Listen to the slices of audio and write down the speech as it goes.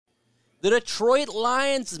The Detroit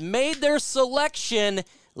Lions made their selection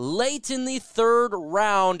late in the third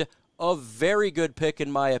round. A very good pick,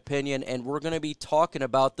 in my opinion, and we're going to be talking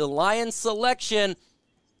about the Lions selection.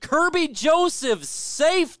 Kerby Joseph,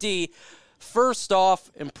 safety. First off,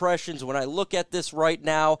 impressions when I look at this right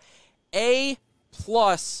now, A+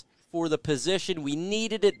 for the position. We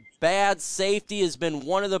needed it bad. Safety has been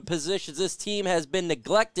one of the positions this team has been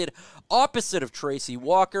neglected, opposite of Tracy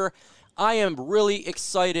Walker. I am really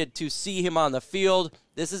excited to see him on the field.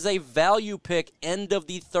 This is a value pick, end of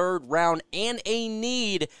the third round, and a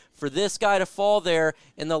need for this guy to fall there,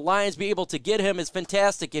 and the Lions be able to get him is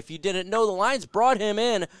fantastic. If you didn't know, the Lions brought him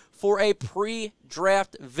in for a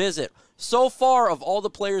pre-draft visit. So far, of all the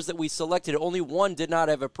players that we selected, only one did not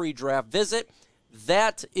have a pre-draft visit.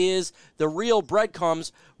 That is the real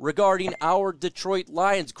breadcrumbs regarding our Detroit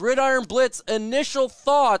Lions. Gridiron Blitz, initial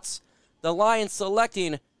thoughts, the Lions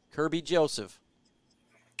selecting Kerby Joseph.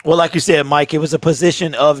 Well, like you said, Mike, it was a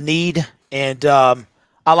position of need, and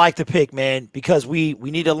I like the pick, man, because we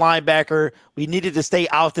need a linebacker. We needed to stay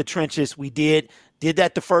out the trenches. We did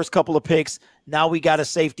that the first couple of picks. Now we got a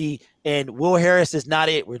safety, and Will Harris is not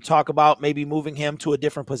it. We're talking about maybe moving him to a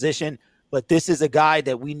different position, but this is a guy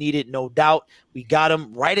that we needed, no doubt. We got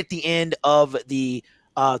him right at the end of the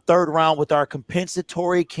third round with our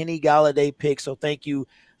compensatory Kenny Golladay pick, so thank you,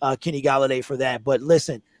 Kenny Golladay, for that. But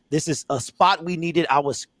listen, this is a spot we needed. I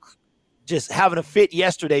was just having a fit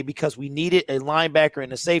yesterday because we needed a linebacker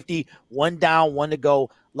and a safety. One down, one to go.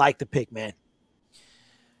 Like the pick, man.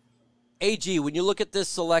 AG, when you look at this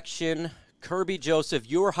selection, Kerby Joseph,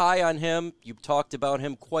 you're high on him. You've talked about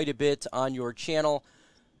him quite a bit on your channel.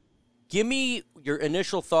 Give me your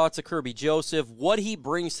initial thoughts of Kerby Joseph, what he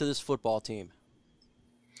brings to this football team.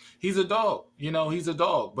 He's a dog. He's a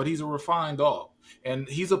dog, but he's a refined dog. And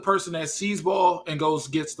he's a person that sees ball and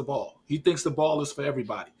gets the ball. He thinks the ball is for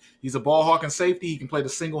everybody. He's a ball hawking safety. He can play the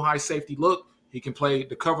single high safety look. He can play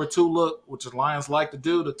the cover two look, which the Lions like to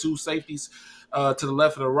do, the two safeties to the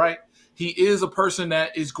left and the right. He is a person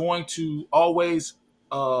that is going to always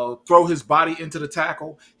throw his body into the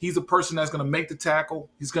tackle. He's a person that's going to make the tackle.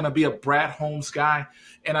 He's going to be a Brad Holmes guy.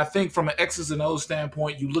 And I think from an X's and O's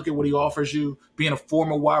standpoint, you look at what he offers you, being a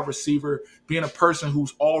former wide receiver, being a person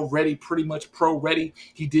who's already pretty much pro-ready.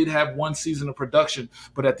 He did have one season of production,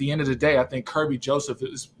 but at the end of the day, I think Kerby Joseph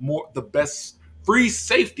is the best free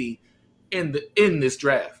safety in this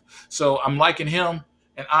draft. So I'm liking him,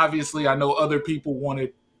 and obviously I know other people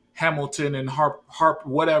wanted Hamilton and Harp,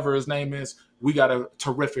 whatever his name is. We got a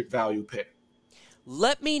terrific value pick.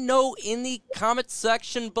 Let me know in the comment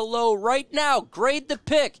section below right now. Grade the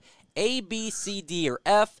pick, A, B, C, D, or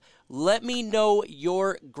F. Let me know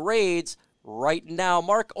your grades right now.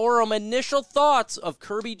 Mark Oram, initial thoughts of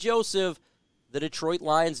Kerby Joseph, the Detroit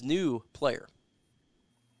Lions' new player.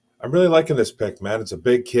 I'm really liking this pick, man. It's a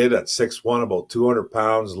big kid at 6'1", about 200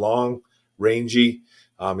 pounds, long, rangy.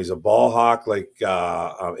 He's a ball hawk, like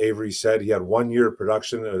Avery said. He had 1 year of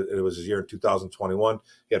production. It was his year in 2021.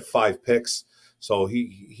 He had 5 picks. So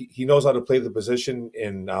he knows how to play the position,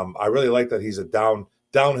 and I really like that he's a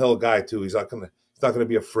downhill guy too. He's not gonna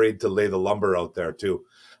be afraid to lay the lumber out there too.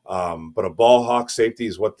 But a ball hawk safety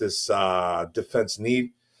is what this defense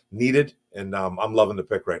needed, and I'm loving the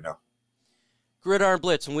pick right now. Gridiron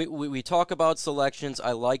Blitz, when we talk about selections,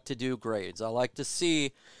 I like to do grades. I like to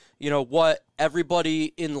see, what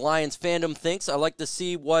everybody in Lions fandom thinks. I like to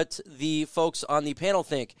see what the folks on the panel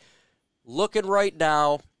think. Looking right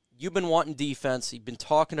now, you've been wanting defense. You've been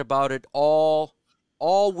talking about it all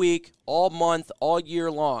week, all month, all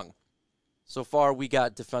year long. So far, we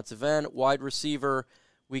got defensive end, wide receiver.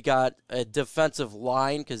 We got a defensive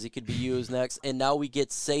line because he could be used next. And now we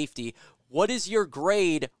get safety. What is your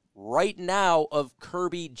grade right now of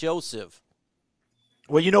Kerby Joseph?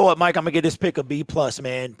 Well, you know what, Mike? I'm going to give this pick a B+,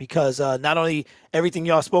 man, because not only everything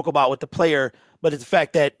y'all spoke about with the player, but it's the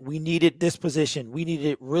fact that we needed this position. We needed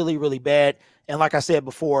it really, really bad. And like I said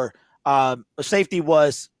before, safety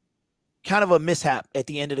was kind of a mishap at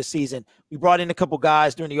the end of the season. We brought in a couple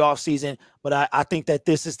guys during the offseason, but I think that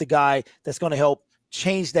this is the guy that's going to help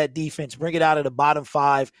change that defense, bring it out of the bottom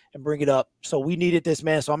 5 and bring it up. So we needed this,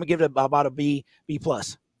 man. So I'm going to give it about a B+.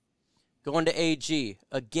 Going to AG,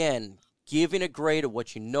 again, giving a grade of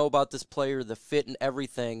what you know about this player, the fit and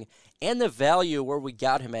everything, and the value where we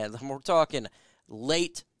got him at. We're talking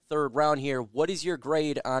late third round here. What is your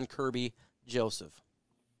grade on Kerby Joseph?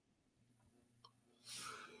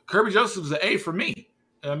 Kerby Joseph is an A for me.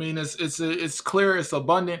 I mean, it's clear, it's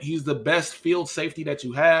abundant. He's the best field safety that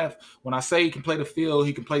you have. When I say he can play the field,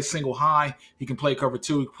 he can play single high, he can play cover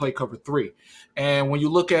 2, he can play cover 3. And when you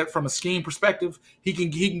look at from a scheme perspective, he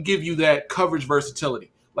can give you that coverage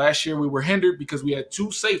versatility. Last year we were hindered because we had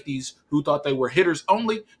 2 safeties who thought they were hitters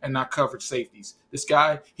only and not coverage safeties. This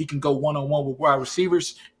guy, he can go one-on-one with wide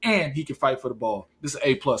receivers, and he can fight for the ball. This is an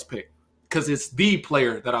A-plus pick because it's the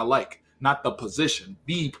player that I like, not the position,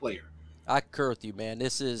 the player. I concur with you, man.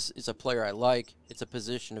 This is a player I like. It's a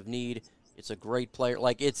position of need. It's a great player.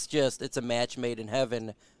 Like, it's a match made in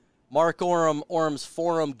heaven. Mark Orum's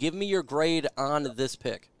Forum, give me your grade on this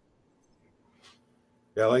pick.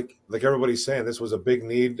 Yeah, like everybody's saying, this was a big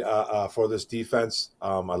need for this defense.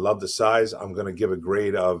 I love the size. I'm going to give a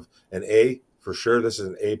grade of an A for sure. This is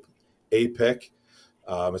an A pick.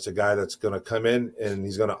 It's a guy that's going to come in and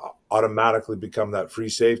he's going to automatically become that free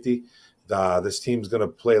safety. This team's going to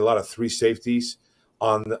play a lot of 3 safeties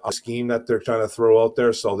on the scheme that they're trying to throw out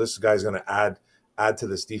there. So this guy's going to add to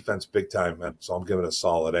this defense big time, man. So I'm giving it a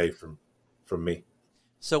solid A from me.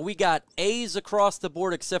 So we got A's across the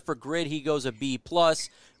board except for Grid. He goes a B+.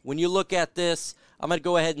 When you look at this, I'm going to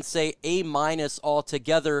go ahead and say A-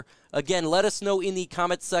 altogether. Again, let us know in the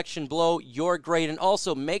comment section below your grade. And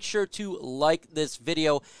also make sure to like this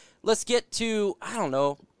video. Let's get to, I don't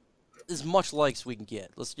know, as much likes we can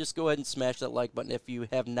get. Let's just go ahead and smash that like button if you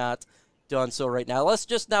have not done so right now. Let's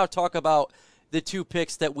just now talk about the 2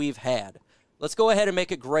 picks that we've had. Let's go ahead and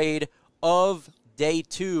make a grade of day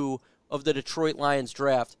 2 of the Detroit Lions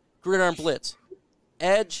draft. Gridiron Blitz,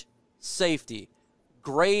 edge, safety.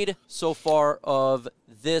 Grade so far of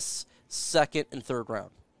this 2nd and 3rd round.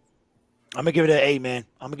 I'm going to give it an A, man.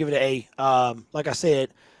 I'm going to give it an A. Like I said,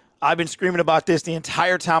 I've been screaming about this the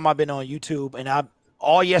entire time I've been on YouTube, and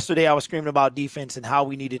all yesterday I was screaming about defense and how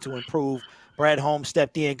we needed to improve. Brad Holmes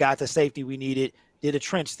stepped in, got the safety we needed, did a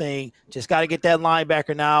trench thing. Just got to get that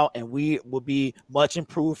linebacker now, and we will be much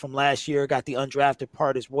improved from last year. Got the undrafted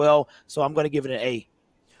part as well, so I'm going to give it an A.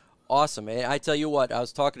 Awesome, man. I tell you what, I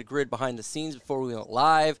was talking to Grid behind the scenes before we went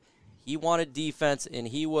live. He wanted defense, and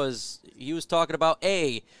he was talking about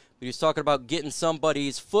A, but he was talking about getting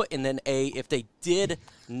somebody's foot in an A if they did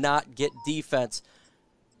not get defense.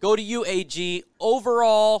 Go to you, AG.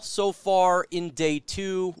 Overall, so far in day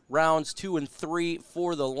 2, rounds 2 and 3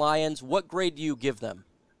 for the Lions, what grade do you give them?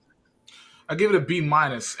 I give it a B-,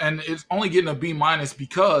 and it's only getting a B-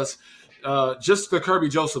 because just the Kerby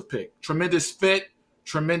Joseph pick. Tremendous fit,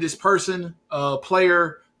 tremendous person,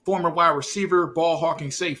 player, former wide receiver, ball hawking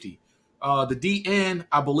safety. The DN,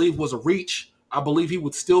 I believe, was a reach. I believe he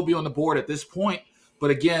would still be on the board at this point, but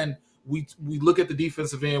again, we look at the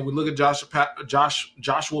defensive end. We look at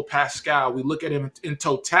Joshua Pascal. We look at him in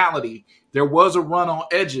totality. There was a run on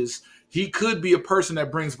edges. He could be a person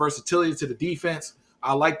that brings versatility to the defense.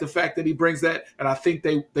 I like the fact that he brings that, and I think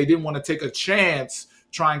they didn't want to take a chance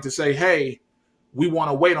trying to say, hey, we want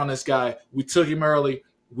to wait on this guy. We took him early.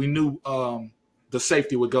 We knew the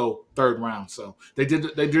safety would go 3rd round. So they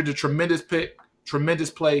did a tremendous pick, tremendous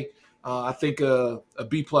play. I think a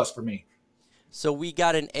B+ for me. So we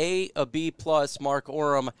got an A, a B+, Mark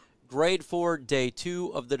Orum, grade for day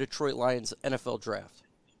 2 of the Detroit Lions NFL draft.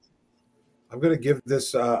 I'm going to give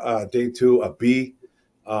this day 2 a B.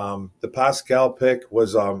 The Pascal pick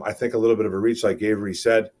was, I think, a little bit of a reach, like Avery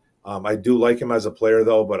said. I do like him as a player,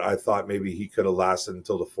 though, but I thought maybe he could have lasted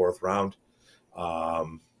until the 4th round.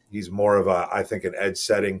 He's more of I think, an edge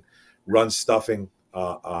setting, run stuffing,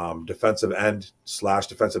 defensive end /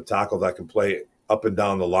 defensive tackle that can play up and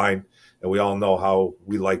down the line. And we all know how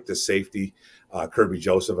we like the safety, Kerby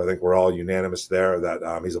Joseph. I think we're all unanimous there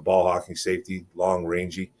that he's a ball hawking safety, long,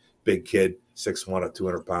 rangy, big kid, 6'1" at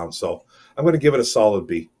 200 pounds. So I'm going to give it a solid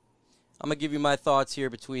B. I'm going to give you my thoughts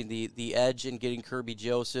here between the edge and getting Kerby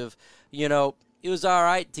Joseph. You know, it was all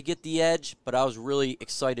right to get the edge, but I was really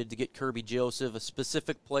excited to get Kerby Joseph, a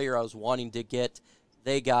specific player I was wanting to get.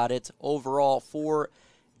 They got it. Overall, for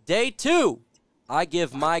day 2, I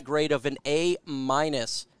give my grade of an A-.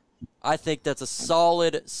 I think that's a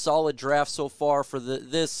solid draft so far for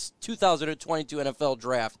this 2022 NFL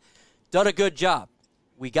draft. Done a good job.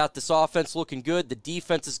 We got this offense looking good. The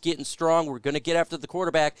defense is getting strong. We're going to get after the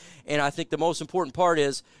quarterback. And I think the most important part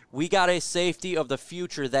is we got a safety of the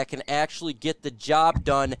future that can actually get the job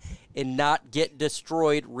done and not get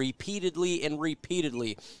destroyed repeatedly and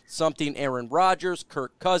repeatedly. Something Aaron Rodgers,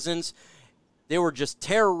 Kirk Cousins, they were just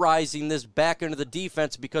terrorizing this back end of the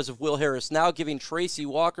defense because of Will Harris now giving Tracy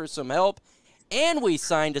Walker some help. And we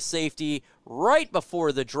signed a safety right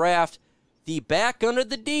before the draft. The back end of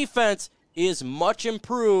the defense is much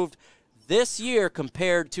improved this year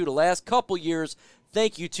compared to the last couple years.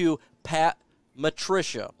 Thank you to Pat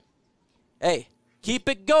Matricia. Hey, keep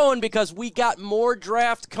it going because we got more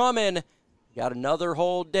draft coming. Got another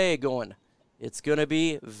whole day going. It's going to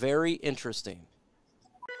be very interesting.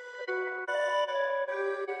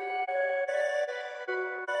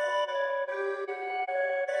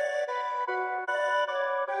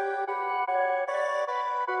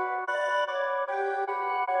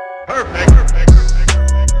 Perfect.